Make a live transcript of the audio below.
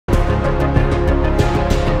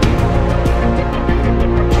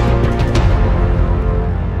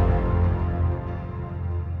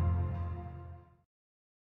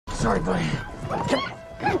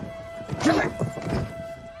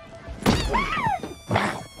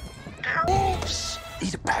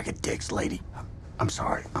bag of dicks, lady. I'm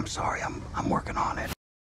sorry. I'm working on it.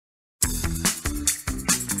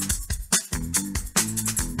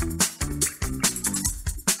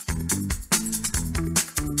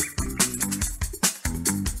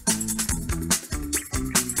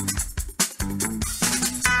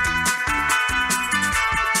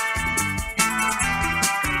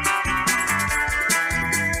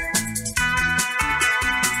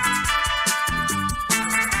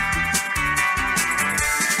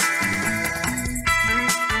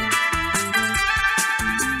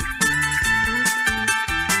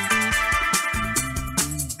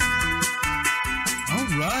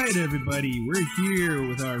 Everybody, we're here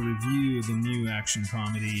with our review of the new action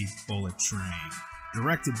comedy Bullet Train.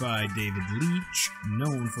 Directed by David Leitch,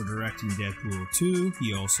 known for directing Deadpool 2,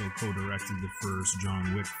 he also co-directed the first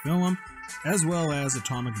John Wick film, as well as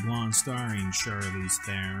Atomic Blonde starring Charlize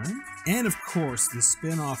Theron, and of course the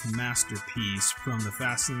spin-off masterpiece from the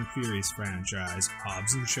Fast and Furious franchise,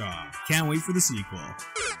 Hobbs & Shaw. Can't wait for the sequel.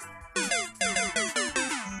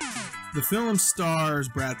 The film stars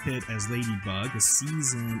Brad Pitt as Ladybug, a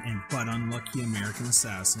seasoned and but unlucky American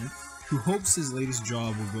assassin who hopes his latest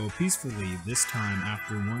job will go peacefully, this time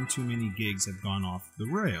after one too many gigs have gone off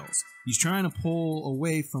the rails. He's trying to pull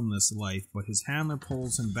away from this life, but his handler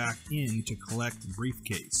pulls him back in to collect the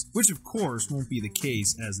briefcase, which of course won't be the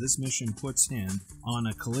case as this mission puts him on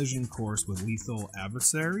a collision course with lethal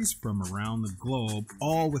adversaries from around the globe,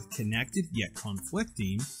 all with connected yet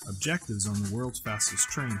conflicting objectives on the world's fastest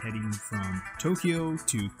train heading from Tokyo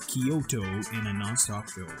to Kyoto in a non-stop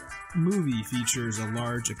go. The movie features a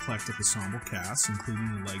large eclectic ensemble cast,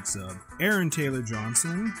 including the likes of Aaron Taylor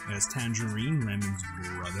Johnson as Tangerine, Lemon's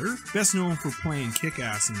brother, best known for playing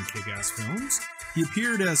Kick-Ass in Kick-Ass films. He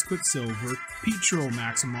appeared as Quicksilver, Pietro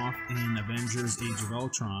Maximoff in Avengers Age of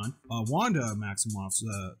Ultron, Wanda Maximoff's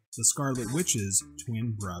the Scarlet Witch's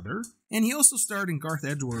twin brother, and he also starred in Garth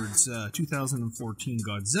Edwards' 2014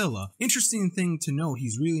 Godzilla. Interesting thing to note,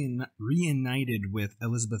 he's really reunited with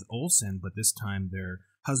Elizabeth Olsen, but this time they're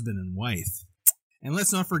husband and wife. And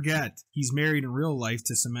let's not forget, he's married in real life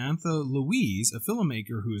to Samantha Louise, a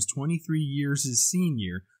filmmaker who is 23 years his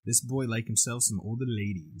senior. This boy like himself some older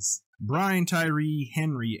ladies. Brian Tyree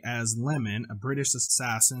Henry as Lemon, a British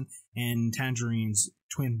assassin and Tangerine's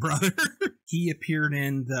twin brother. He appeared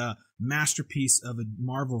in the masterpiece of a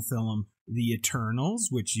Marvel film, The Eternals,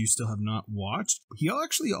 which you still have not watched. He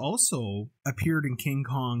actually also appeared in King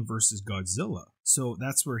Kong vs. Godzilla. So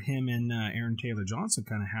that's where him and Aaron Taylor Johnson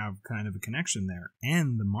have a connection there,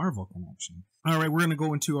 and the Marvel connection. All right, we're going to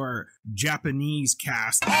go into our Japanese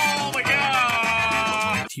cast. Oh my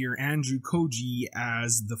god! Here, Andrew Koji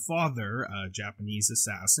as the father, a Japanese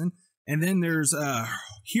assassin. And then there's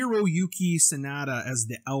Hiroyuki Sanada as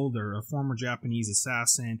the elder, a former Japanese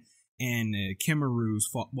assassin, and Kimaru's,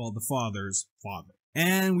 the father's father.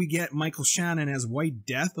 And we get Michael Shannon as White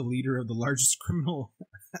Death, the leader of the largest criminal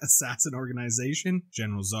assassin organization,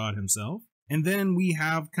 General Zod himself. And then we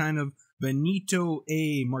have Benito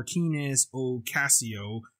A. Martinez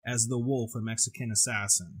Ocasio as the Wolf, a Mexican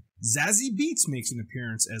assassin. Zazie Beetz makes an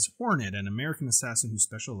appearance as Hornet, an American assassin who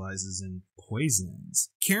specializes in poisons.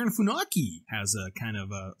 Karen Funaki has a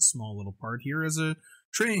small little part here as a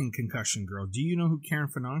train concussion girl. Do you know who Karen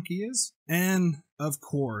Funaki is? And, of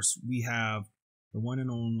course, we have the one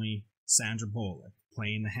and only Sandra Bullock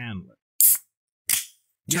playing the handler.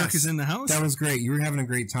 Turk is in the house. That was great. You were having a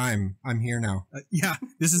great time. I'm here now. Yeah,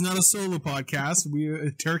 this is not a solo podcast.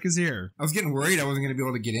 Turk is here. I was getting worried I wasn't going to be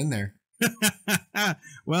able to get in there.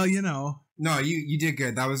 Well, you know. No, you did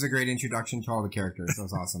good. That was a great introduction to all the characters. That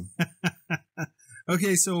was awesome.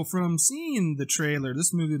 Okay, so from seeing the trailer,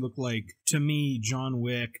 this movie looked like, to me, John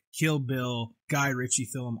Wick, Kill Bill, Guy Ritchie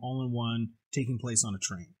film all in one, taking place on a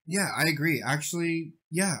train. Yeah, I agree. Actually,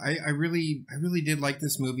 yeah, I really did like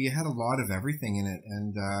this movie. It had a lot of everything in it,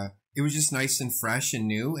 and it was just nice and fresh and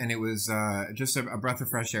new, and it was just a breath of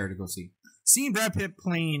fresh air to go see. Seeing Brad Pitt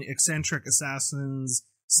playing eccentric assassins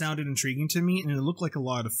sounded intriguing to me, and it looked like a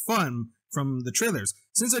lot of fun from the trailers.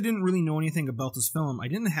 Since I didn't really know anything about this film, I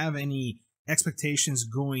didn't have any expectations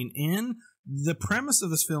going in. The premise of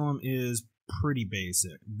this film is pretty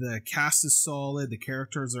basic. The cast is solid, the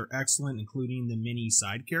characters are excellent, including the many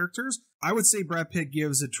side characters. I would say Brad Pitt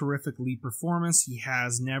gives a terrific lead performance. He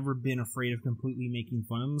has never been afraid of completely making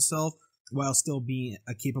fun of himself while still being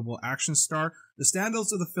a capable action star. The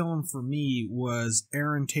standouts of the film for me was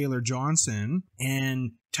Aaron Taylor Johnson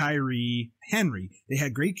and Tyree Henry. They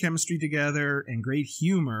had great chemistry together and great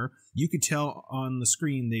humor. You could tell on the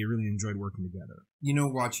screen they really enjoyed working together. You know,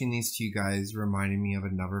 watching these two guys reminded me of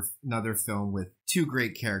another film with two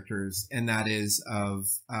great characters, and that is of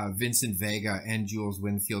Vincent Vega and Jules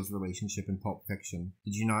Winfield's relationship in Pulp Fiction.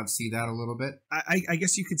 Did you not see that a little bit? I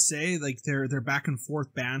guess you could say like their back and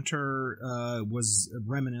forth banter was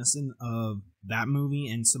reminiscent of that movie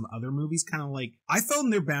and some other movies. Kind of like I felt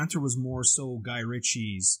their banter was more so Guy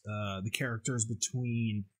Ritchie's the characters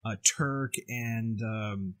between Turk and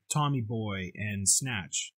Tommy Boy and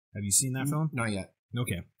Snatch. Have you seen that film? Not yet.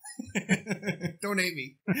 Okay. Don't hate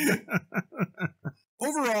me.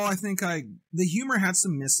 Overall, I think the humor had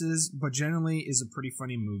some misses, but generally is a pretty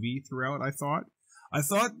funny movie throughout, I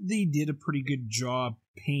thought they did a pretty good job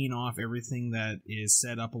paying off everything that is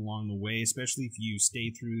set up along the way, especially if you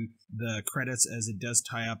stay through the credits, as it does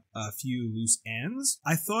tie up a few loose ends.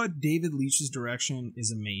 I thought David Leitch's direction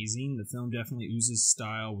is amazing. The film definitely oozes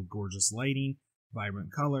style with gorgeous lighting,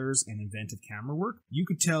 vibrant colors, and inventive camera work. You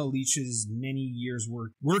could tell Leitch's many years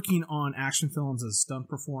working on action films as a stunt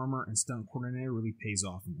performer and stunt coordinator really pays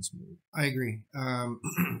off in this movie. I agree.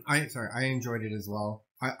 I enjoyed it as well.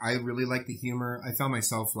 I really liked the humor. I found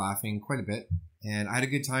myself laughing quite a bit, and I had a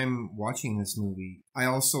good time watching this movie. I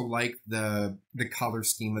also liked the color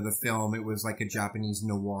scheme of the film. It was like a Japanese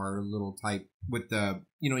noir little type with the,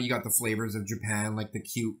 you got the flavors of Japan, like the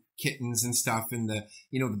cute kittens and stuff, and the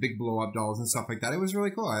big blow up dolls and stuff like that. It was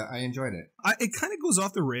really cool. I enjoyed it. It kind of goes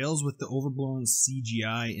off the rails with the overblown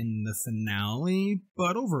CGI in the finale,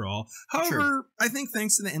 but overall, however, sure. I think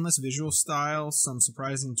thanks to the endless visual style, some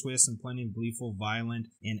surprising twists, and plenty of gleeful, violent,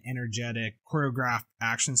 and energetic choreographed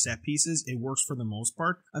action set pieces, it works for the most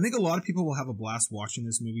part. I think a lot of people will have a blast watching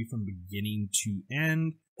this movie from beginning to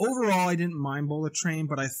end. Overall, I didn't mind Bullet Train,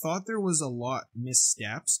 but I thought there was a lot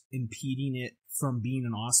missteps impeding it from being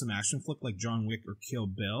an awesome action flick like John Wick or Kill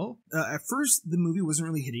Bill. At first, the movie wasn't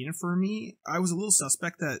really hitting it for me. I was a little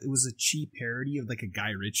suspect that it was a cheap parody of like a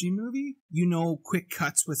Guy Ritchie movie. Quick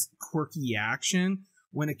cuts with quirky action.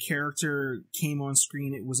 When a character came on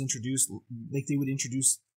screen, it was introduced, like they would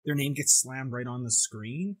introduce, their name gets slammed right on the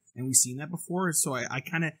screen. And we've seen that before, so I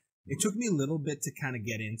kind of, it took me a little bit to kind of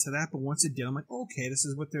get into that, but once it did, I'm like, okay, this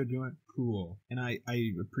is what they're doing. Cool. And I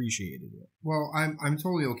appreciated it. Well, I'm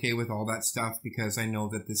totally okay with all that stuff because I know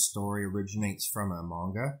that this story originates from a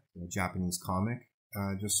manga, a Japanese comic,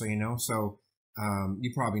 just so you know. So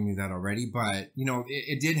you probably knew that already, but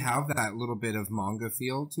it did have that little bit of manga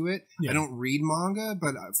feel to it. Yeah. I don't read manga,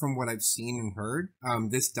 but from what I've seen and heard,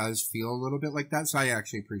 this does feel a little bit like that. So I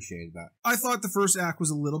actually appreciated that. I thought the first act was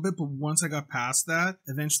a little bit, but once I got past that,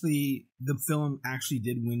 eventually the film actually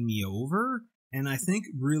did win me over. And I think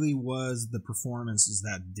really was the performances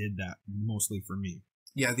that did that mostly for me.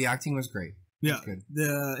 Yeah, the acting was great. Yeah,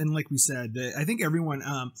 and like we said, I think everyone,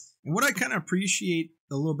 and what I kind of appreciate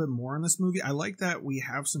a little bit more in this movie, I like that we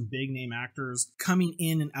have some big name actors coming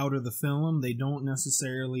in and out of the film. They don't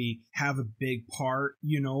necessarily have a big part,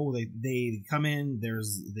 they come in,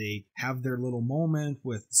 they have their little moment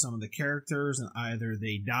with some of the characters, and either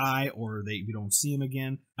they die or we don't see them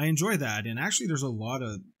again. I enjoy that, and actually there's a lot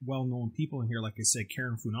of well-known people in here, like I said,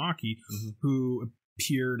 Karen Funaki, who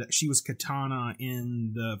appeared, she was Katana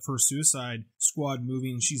in the first Suicide Squad movie,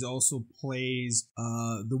 and she's also plays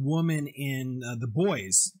the woman in The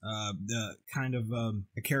Boys, the kind of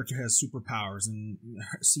a character who has superpowers, and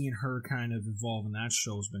seeing her kind of evolve in that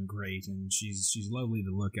show has been great, and she's lovely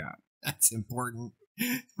to look at. That's important.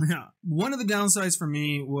 Yeah. One of the downsides for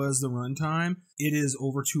me was the runtime. It is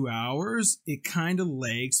over 2 hours. It kind of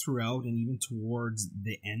lags throughout and even towards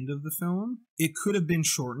the end of the film. It could have been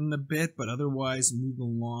shortened a bit, but otherwise moved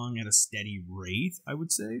along at a steady rate, I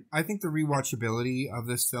would say. I think the rewatchability of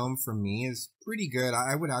this film for me is pretty good.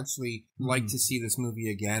 I would actually like to see this movie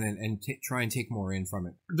again and try and take more in from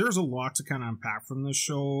it. There's a lot to kind of unpack from this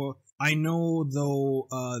show. I know, though,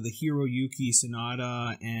 the Hiroyuki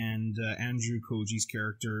Sanada and Andrew Koji's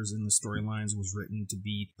characters in the storylines was written to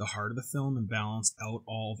be the heart of the film and balance out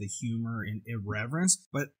all the humor and irreverence,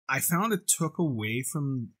 but I found it took away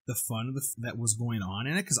from the fun that was going on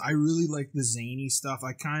in it, because I really like the zany stuff.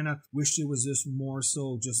 I kind of wished it was just more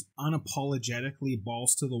so just unapologetically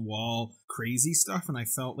balls to the wall crazy stuff, and I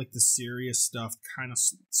felt like the serious stuff kind of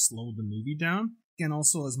slowed the movie down. And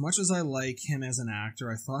also, as much as I like him as an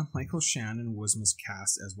actor, I thought Michael Shannon was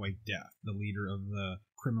miscast as White Death, the leader of the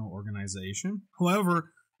criminal organization.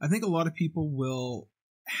 However, I think a lot of people will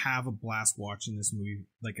have a blast watching this movie,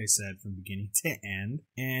 like I said, from beginning to end.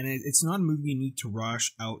 And it's not a movie you need to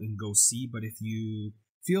rush out and go see, but if you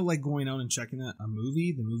feel like going out and checking a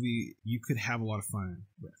movie, the movie you could have a lot of fun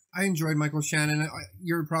with. I enjoyed Michael Shannon.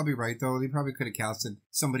 You're probably right, though. They probably could have casted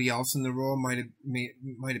somebody else in the role. Might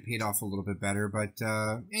have paid off a little bit better, but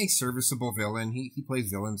a serviceable villain. He plays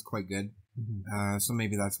villains quite good. Mm-hmm. So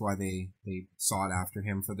maybe that's why they sought after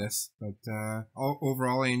him for this. But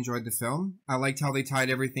overall, I enjoyed the film. I liked how they tied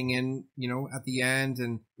everything in, at the end,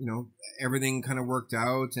 and everything kind of worked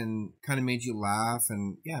out and kind of made you laugh.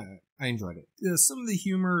 And yeah, I enjoyed it. Some of the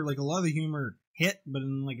humor, like a lot of the humor hit, but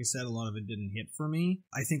then, like I said, a lot of it didn't hit for me.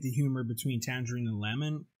 I think the humor between Tangerine and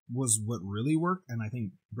Lemon was what really worked, and I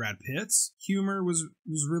think Brad Pitt's humor was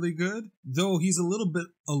really good, though he's a little bit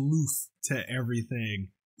aloof to everything.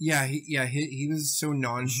 Yeah, he was so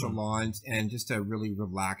nonchalant and just a really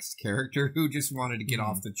relaxed character who just wanted to get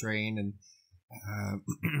off the train, and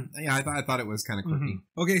I thought it was kind of quirky.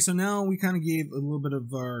 Okay, so now we kind of gave a little bit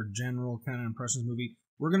of our general kind of impressions of the movie.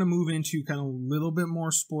 We're going to move into kind of a little bit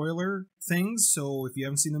more spoiler things. So if you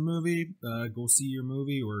haven't seen the movie, go see your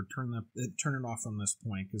movie or turn it off from this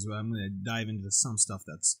point, because I'm going to dive into some stuff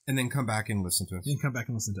and then come back and listen to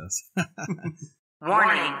us.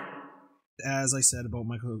 Warning. As I said about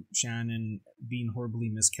Michael Shannon being horribly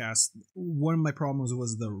miscast, one of my problems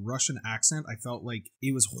was the Russian accent. I felt like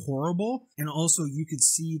it was horrible, and also you could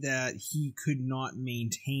see that he could not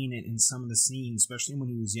maintain it in some of the scenes, especially when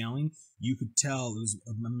he was yelling. You could tell it was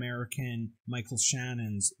American Michael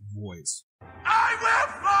Shannon's voice. I will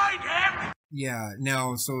find him! Yeah,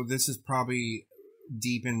 now, so this is probably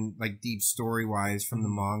deep story-wise from the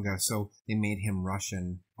manga, so they made him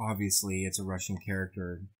Russian. Obviously, it's a Russian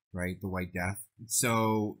character, right? The White Death.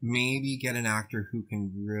 So maybe get an actor who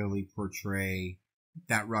can really portray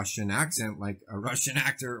that Russian accent, like a Russian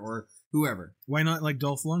actor or whoever. Why not like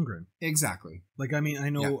Dolph Lundgren? Exactly. Like, I mean, I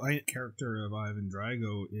know character of Ivan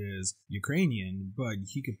Drago is Ukrainian, but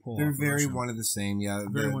he could pull They're off very Russian. one of the same, yeah.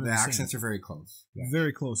 The accents are very close. Yeah.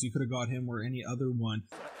 Very close. You could have got him or any other one.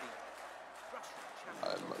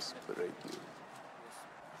 I must break you.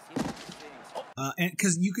 And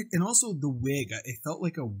because you could, and also the wig, it felt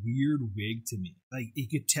like a weird wig to me. Like, you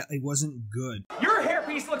could tell it wasn't good. Your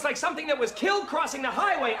hairpiece looks like something that was killed crossing the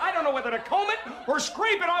highway. I don't know whether to comb it or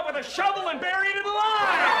scrape it off with a shovel and bury it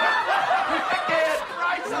alive. It's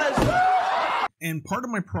priceless. And part of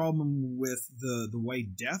my problem with the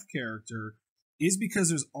White Death character is because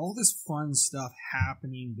there's all this fun stuff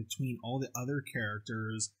happening between all the other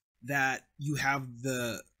characters that you have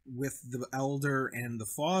with the elder and the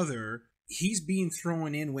father. He's being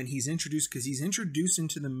thrown in when he's introduced, because he's introduced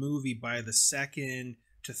into the movie by the second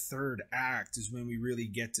to third act is when we really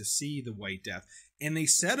get to see the White Death. And they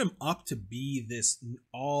set him up to be this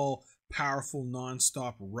all-powerful,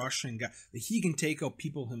 non-stop Russian guy. Like, he can take out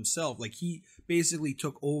people himself. Like, he basically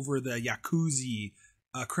took over the Yakuza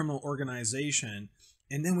criminal organization.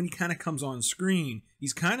 And then when he kind of comes on screen,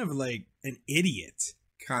 he's kind of like an idiot.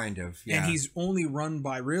 Kind of, yeah. And he's only run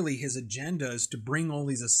by, really, his agenda is to bring all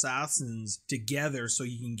these assassins together so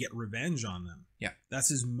you can get revenge on them. Yeah. That's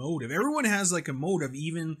his motive. Everyone has like a motive.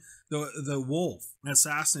 Even the wolf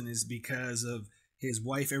assassin is because of his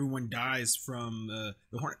wife. Everyone dies from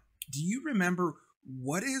the Hornet. Do you remember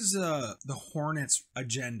what is the Hornet's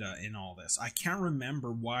agenda in all this? I can't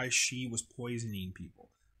remember why she was poisoning people.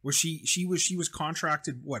 Was she was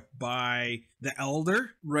contracted by the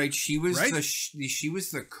elder? Right, she was she was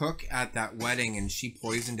the cook at that wedding, and she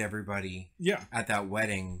poisoned everybody. Yeah. At that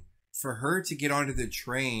wedding. For her to get onto the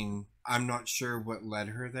train, I'm not sure what led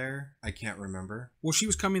her there. I can't remember. Well, she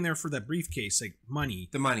was coming there for that briefcase, like money.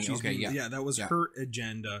 The money, okay, yeah, that was her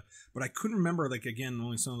agenda. But I couldn't remember, like, again,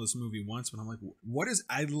 only saw this movie once, but I'm like, what is?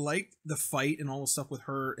 I liked the fight and all the stuff with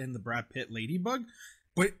her and the Brad Pitt Ladybug.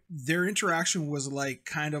 But their interaction was like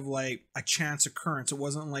kind of like a chance occurrence. It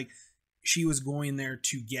wasn't like she was going there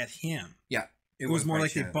to get him. Yeah. It was more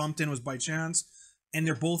like they bumped in, it was by chance. And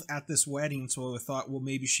they're both at this wedding, so I thought, well,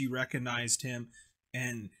 maybe she recognized him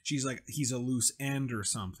and she's like, he's a loose end or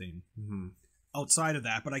something. Mm-hmm. Outside of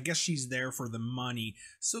that, but I guess she's there for the money.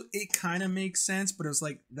 So it kind of makes sense, but it was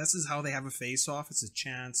like, this is how they have a face-off. It's a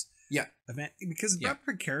chance. Yeah. Event, because the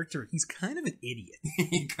Brad character, he's kind of an idiot.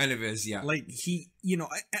 He kind of is, yeah. Like, he,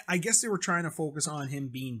 I guess they were trying to focus on him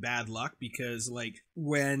being bad luck, because, like,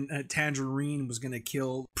 when Tangerine was going to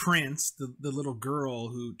kill Prince, the little girl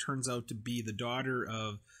who turns out to be the daughter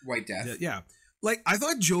of White Death. Like, I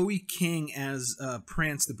thought Joey King as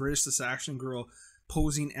Prince, the British assassin girl,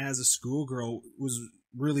 posing as a schoolgirl, was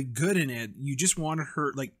really good in it. You just wanted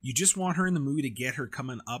her, like, in the movie to get her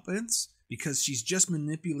coming uppance, because she's just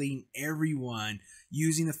manipulating everyone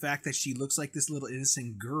using the fact that she looks like this little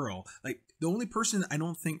innocent girl. Like, the only person I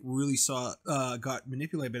don't think really got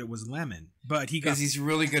manipulated by it was Lemon, but because he's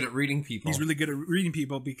really good at reading people. He's really good at reading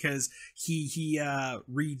people because he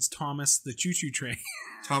reads Thomas the Choo Choo Train.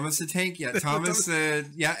 Thomas the Tank, yeah. Thomas,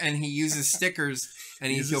 and he uses stickers, and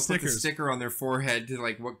he'll put the sticker on their forehead to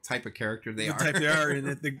like what type of character they are. Type they are, and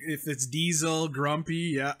if it's Diesel,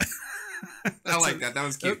 Grumpy, yeah. I like that. That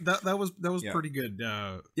was cute. That was pretty good.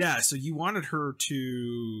 Yeah. So you wanted her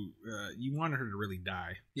to really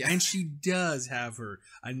die. Yeah. And she does have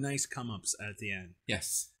a nice come ups at the end.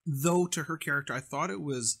 Yes. Though to her character, I thought it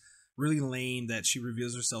was really lame that she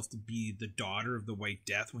reveals herself to be the daughter of the White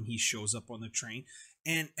Death when he shows up on the train.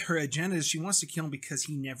 And her agenda is she wants to kill him because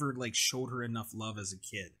he never like showed her enough love as a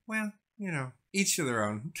kid. Well, each to their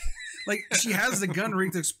own. Like, she has the gun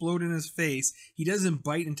ready to explode in his face. He doesn't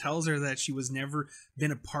bite and tells her that she was never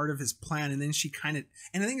been a part of his plan. And then she the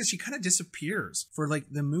thing is, she kind of disappears for like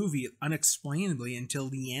the movie unexplainably until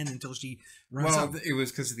the end, until she runs out. It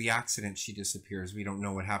was because of the accident she disappears. We don't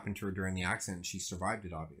know what happened to her during the accident. She survived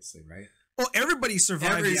it, obviously, right? Well, everybody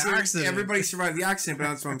survived the accident. Everybody survived the accident, but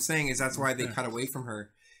that's what I'm saying is that's why they cut away from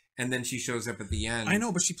her. And then she shows up at the end. I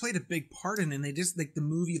know, but she played a big part in it. And they just, like, the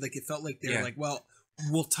movie, like, it felt like they were like, well,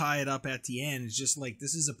 we'll tie it up at the end. It's just like,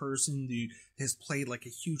 this is a person who has played like a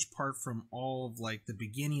huge part from all of like the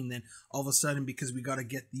beginning. Then all of a sudden, because we got to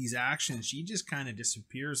get these actions, she just kind of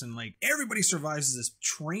disappears. And like, everybody survives this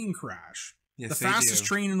train crash. Yes, the fastest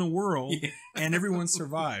train in the world, and everyone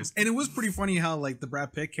survives. And it was pretty funny how like the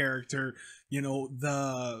Brad Pitt character,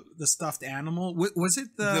 the stuffed animal, was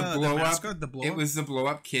it the mascot? It was the blow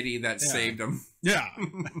up kitty that saved him. Yeah,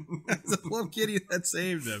 the blow up kitty that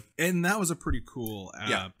saved him, and that was a pretty cool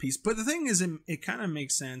piece. But the thing is, it kind of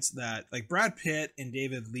makes sense that like Brad Pitt and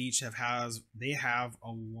David Leitch have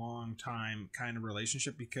a long time kind of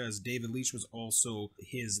relationship, because David Leitch was also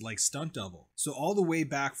his like stunt double. So all the way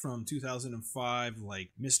back from 2005, like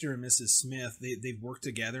Mr. and Mrs. Smith, they've worked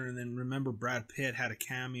together. And then remember, Brad Pitt had a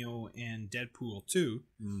cameo in Deadpool 2.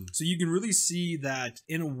 So you can really see that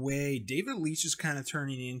in a way David Leitch is kind of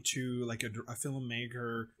turning into like a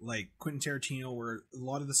filmmaker like Quentin Tarantino, where a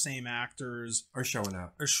lot of the same actors are showing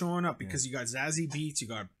up because you got Zazie Beetz, you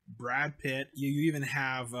got Brad Pitt, you even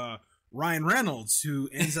have Ryan Reynolds, who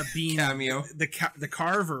ends up being cameo, the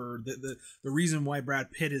carver, the reason why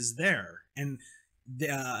Brad Pitt is there. And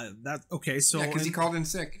because he called in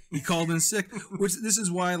sick. Which this is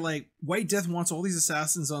why like White Death wants all these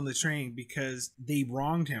assassins on the train, because they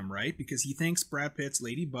wronged him, right? Because he thinks Brad Pitt's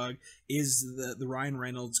Ladybug is the Ryan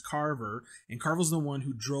Reynolds Carver, and Carver's the one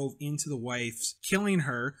who drove into the wife's, killing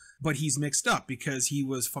her, but he's mixed up because he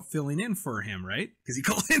was filling in for him, right? Because he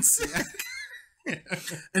called in sick.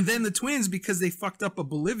 And then the twins, because they fucked up a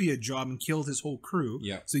Bolivia job and killed his whole crew.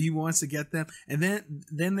 Yeah. So he wants to get them. And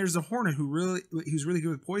then there's a Hornet who's really good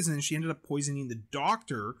with poison, and she ended up poisoning the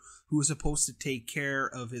doctor who was supposed to take care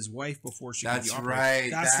of his wife before she could be operated. Right.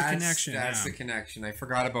 That's the connection. That's the connection. I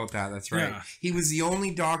forgot about that. That's right. Yeah. He was the only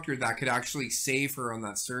doctor that could actually save her on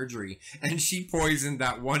that surgery, and she poisoned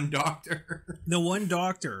that one doctor. The one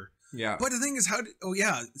doctor. Yeah. But the thing is,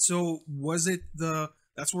 so was it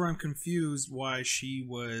that's where I'm confused why she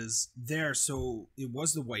was there. So it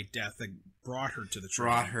was the White Death that brought her to the train.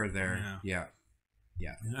 Brought her there. Yeah.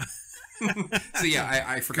 So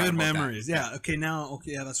I forgot. Good about memories. That. Yeah. Okay.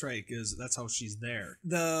 Yeah, that's right. Because that's how she's there.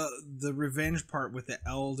 The revenge part with the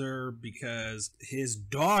elder, because his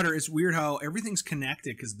daughter. It's weird how everything's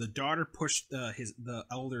connected, because the daughter pushed the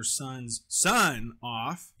elder son's son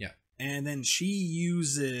off. Yeah. And then she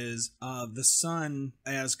uses the son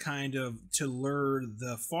as kind of to lure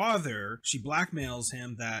the father. She blackmails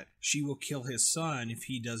him that she will kill his son if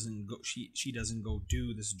he doesn't go. She doesn't go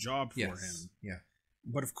do this job for him. Yeah.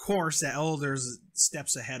 But of course, the elder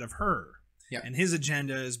steps ahead of her. Yeah. And his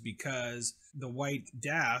agenda is because the White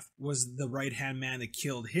Death was the right-hand man that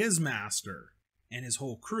killed his master and his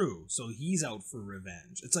whole crew. So he's out for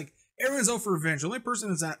revenge. It's like everyone's out for revenge. The only person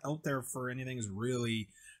that's not out there for anything is really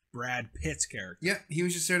Brad Pitt's character. Yeah, he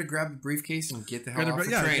was just there to grab the briefcase and get the hell off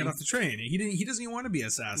the train. Get off the train. He doesn't even want to be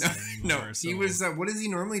assassin anymore. No, he was. What does he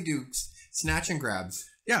normally do? Snatch and grabs.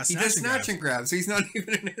 Yeah, he does snatch and grab, so he's not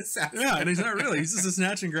even an assassin. Yeah, and he's not really. He's just a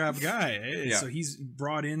snatch and grab guy. Yeah. So he's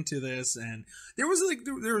brought into this, and there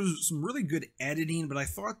was some really good editing, but I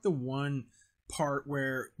thought the one part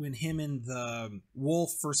where when him and the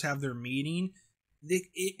wolf first have their meeting,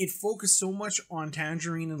 it focused so much on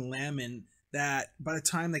Tangerine and Lemon that by the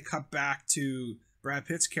time they cut back to Brad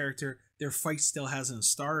Pitt's character, their fight still hasn't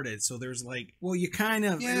started. So there's like, well, you kind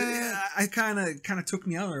of, I kind of took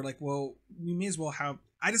me out there. Like, well, we may as well have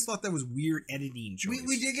I just thought that was weird editing choice.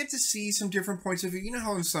 We did get to see some different points of view. You know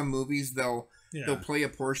how in some movies they'll play a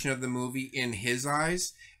portion of the movie in his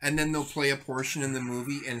eyes, and then they'll play a portion in the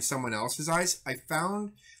movie in someone else's eyes. I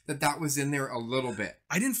found that was in there a little bit.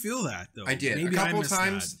 I didn't feel that though. I did. Maybe a couple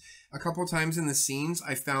times. A couple times in the scenes,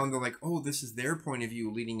 I found they're like, oh, this is their point of view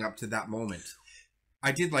leading up to that moment.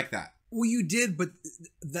 I did like that. Well, you did, but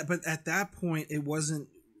at that point, it wasn't.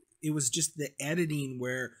 It was just the editing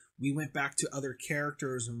where we went back to other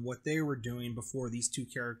characters and what they were doing before these two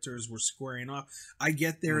characters were squaring off. I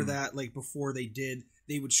get there that like before they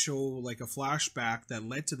would show like a flashback that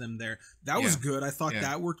led to them there. That was good. I thought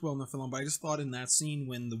that worked well in the film, but I just thought in that scene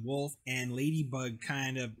when the wolf and Ladybug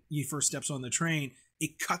kind of he first steps on the train,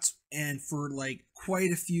 it cuts, and for like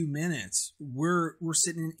quite a few minutes, we're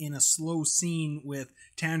sitting in a slow scene with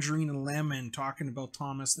Tangerine and Lemon talking about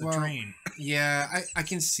Thomas the Train. Yeah, I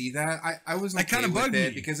can see that. I was okay kind of with bugged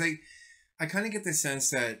it me. because I kind of get the sense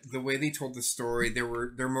that the way they told the story, there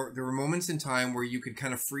were moments in time where you could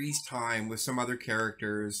kind of freeze time with some other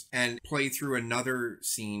characters and play through another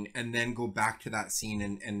scene and then go back to that scene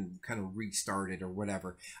and kind of restart it or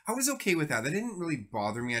whatever. I was okay with that. That didn't really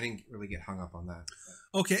bother me. I didn't really get hung up on that.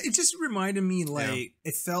 Okay, it just reminded me like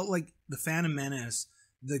it felt like the Phantom Menace,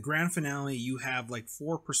 the grand finale. You have like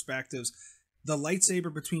 4 perspectives. The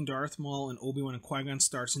lightsaber between Darth Maul and Obi-Wan and Qui-Gon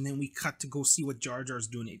starts, and then we cut to go see what Jar Jar's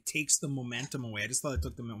doing. It takes the momentum away. I just thought it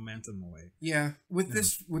took the momentum away. Yeah, with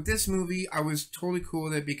this movie, I was totally cool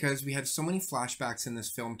with it because we had so many flashbacks in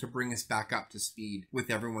this film to bring us back up to speed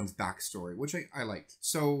with everyone's backstory, which I liked.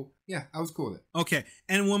 So yeah, I was cool with it. Okay,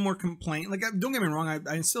 and one more complaint. Like, don't get me wrong,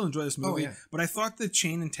 I still enjoy this movie, but I thought the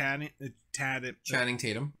Channing Tatum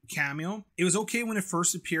cameo, it was okay when it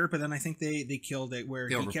first appeared, but then I think they killed it where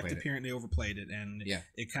he kept appearing. They overplayed it, and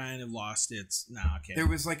it kind of lost its. Okay. There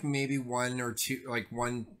was like maybe 1 or 2, like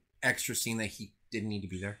one extra scene that he didn't need to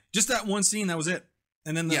be there. Just that one scene, that was it.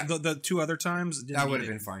 And then the 2 other times, that would have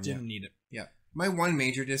been fine. Didn't need it. Yeah, my one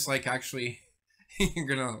major dislike, actually, you're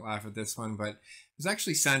gonna laugh at this one, but it was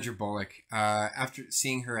actually Sandra Bullock. After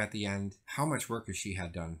seeing her at the end, how much work has she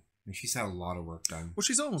had done? I mean, she's had a lot of work done. Well,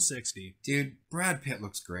 she's almost 60. Dude, Brad Pitt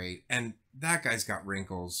looks great, and that guy's got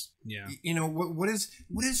wrinkles. Yeah. You know, what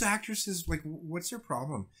is actresses, like, what's their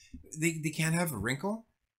problem? They can't have a wrinkle?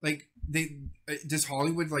 Like, does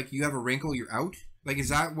Hollywood, like, you have a wrinkle, you're out? Like, is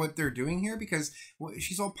that what they're doing here? Because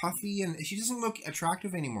she's all puffy, and she doesn't look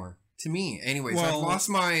attractive anymore. To me, anyways. Well,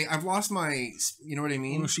 I've lost my, you know what I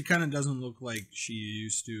mean? Well, she kind of doesn't look like she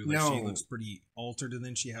used to. Like, she looks pretty altered, and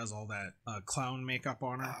then she has all that clown makeup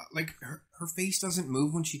on her. Like, her face doesn't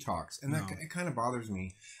move when she talks, and it kind of bothers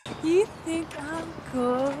me. You think I'm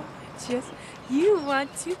gorgeous. You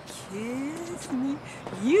want to kiss me.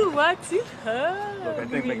 You want to hug me. Look, I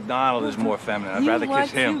think McDonald is more feminine. I'd rather kiss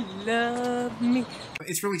him. You want to love me.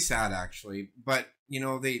 It's really sad, actually, but you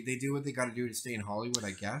know, they do what they got to do to stay in Hollywood,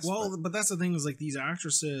 I guess. Well, but that's the thing is, like, these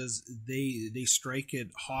actresses, they strike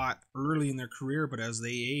it hot early in their career, but as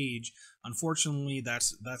they age, unfortunately,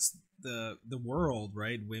 that's the world,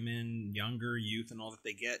 right? Women, younger, youth, and all that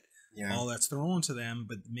they get. Yeah. All that's thrown to them,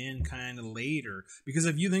 but men kind of later. Because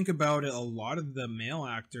if you think about it, a lot of the male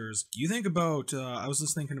actors, you think about, I was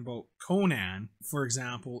just thinking about Conan, for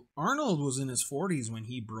example. Arnold was in his 40s when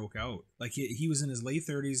he broke out. Like, he was in his late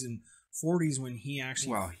 30s and 40s when he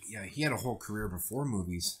actually... Well, yeah, he had a whole career before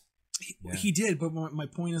movies. He did, but my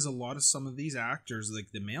point is a lot of some of these actors,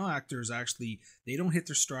 like the male actors, actually, they don't hit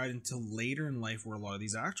their stride until later in life, where a lot of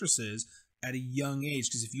these actresses at a young age,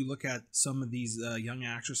 because if you look at some of these young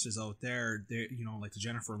actresses out there, they're, you know, like the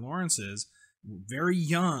Jennifer Lawrences, very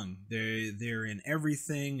young. They're in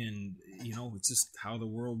everything, and you know, it's just how the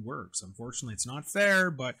world works. Unfortunately, it's not fair,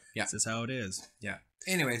 but it's just how it is. Yeah.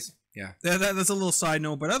 Anyways, yeah. That's a little side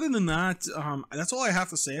note, but other than that, that's all I have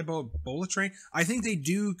to say about Bullet Train. I think they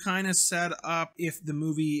do kind of set up, if the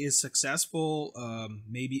movie is successful,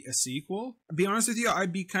 maybe a sequel. To be honest with you,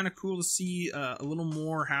 I'd be kind of cool to see a little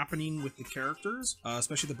more happening with the characters,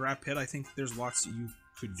 especially the Brad Pitt. I think there's lots that you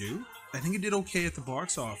could do. I think it did okay at the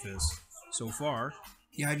box office so far.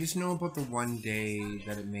 Yeah, I just know about the one day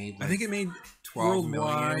that it made. Like, I think it made 12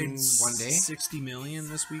 worldwide million one day. 60 million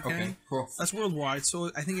this weekend. Okay, cool. That's worldwide,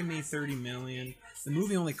 so I think it made 30 million. The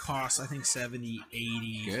movie only cost, I think, 70,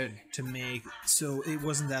 80 to make, so it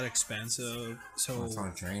wasn't that expensive. So it's on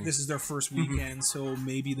a train. This is their first weekend, so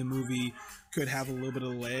maybe the movie could have a little bit of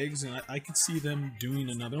legs, and I could see them doing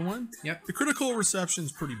another one. Yep. The critical reception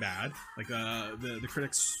is pretty bad. Like the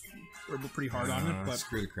critics were pretty hard on it, but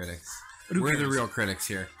screw the critics. We're the real critics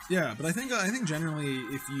here. Yeah, but I think generally,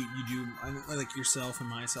 if you do, like yourself and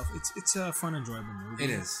myself, it's a fun, enjoyable movie.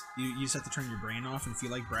 It is. You just have to turn your brain off, and if you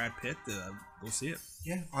like Brad Pitt, go see it. it.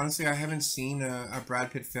 Yeah, honestly, I haven't seen a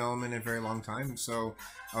Brad Pitt film in a very long time, so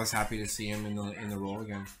I was happy to see him in the role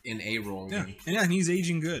again, again. And he's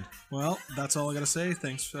aging good. Well, that's all I gotta say.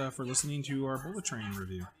 Thanks for listening to our Bullet Train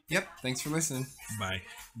review. Yep, thanks for listening. Bye.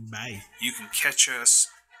 You can catch us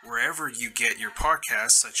wherever you get your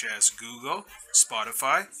podcasts, such as Google,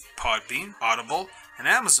 Spotify, Podbean, Audible, and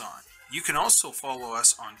Amazon. You can also follow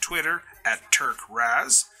us on Twitter at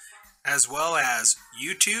TurkRaz, as well as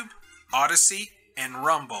YouTube, Odyssey, and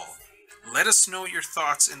Rumble. Let us know your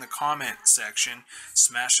thoughts in the comment section,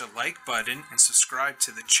 smash a like button, and subscribe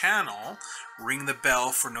to the channel, ring the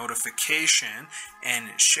bell for notification,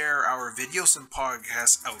 and share our videos and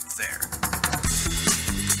podcasts out there.